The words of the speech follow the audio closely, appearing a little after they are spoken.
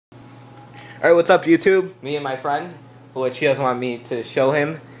Alright, what's up YouTube? Me and my friend, which he doesn't want me to show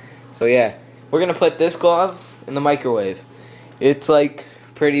him. So yeah, we're gonna put this glove in the microwave. It's like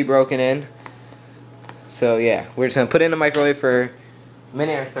pretty broken in. So yeah, we're just gonna put it in the microwave for a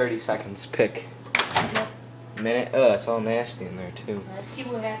minute or 30 seconds. Pick. Minute. Oh, it's all nasty in there too. Let's see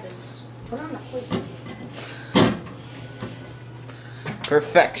what happens. Put it on the plate.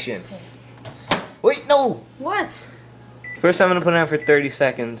 Perfection. Wait, no! What? First I'm gonna put it on for 30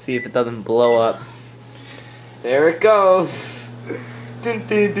 seconds, see if it doesn't blow up. There it goes. Shut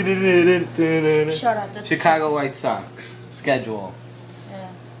up. That's Chicago White Sox schedule. Yeah.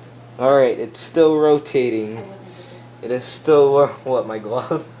 Alright, it's still rotating. It is still what, my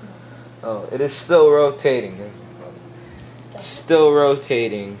glove? Oh, it is still rotating. It's still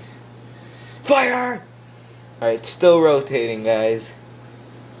rotating. Fire! Alright, it's still rotating, guys.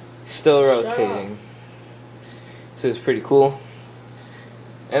 Still rotating. So it's pretty cool.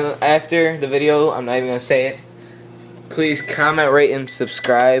 And after the video, I'm not even gonna say it. Please comment, rate, and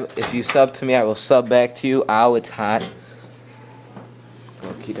subscribe. If you sub to me, I will sub back to you. Ow, it's hot.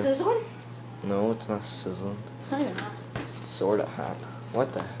 Sizzling? No, it's not sizzling. Not even hot. It's sorta hot.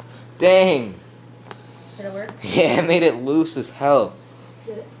 What the? Dang! Did it work? Yeah, it made it loose as hell.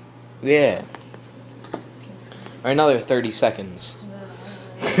 Did it? Yeah. Or another 30 seconds.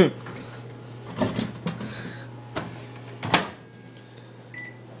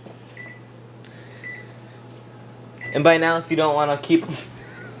 And by now, if you don't want to keep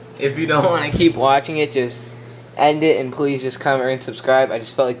watching it, just end it and please just comment and subscribe. I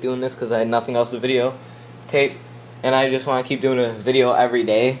just felt like doing this because I had nothing else to video tape, and I just want to keep doing a video every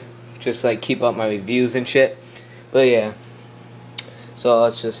day, just like keep up my views and shit. But yeah, so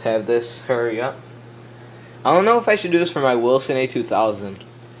let's just have this hurry up. I don't know if I should do this for my Wilson A2000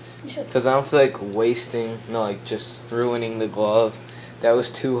 because I don't feel like wasting, no, like just ruining the glove. That was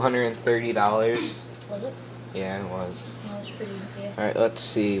 $230. Was it? Yeah, it was. No, it's pretty, yeah. Alright, let's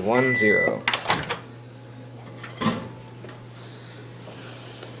see. 1-0.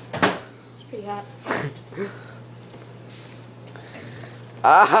 It's pretty hot.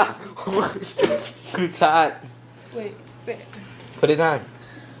 Ah! It's hot. Wait. Put it on.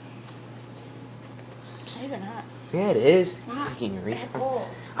 It's not even hot. Yeah, it is. Hot. Fucking retard. Oh.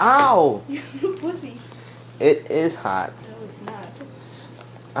 Ow! You pussy. It is hot. No, it's not.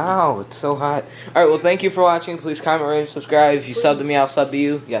 Ow, it's so hot. Alright, well, thank you for watching. Please comment, rate, and subscribe. If you sub to me, I'll sub to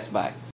you. Yes, bye.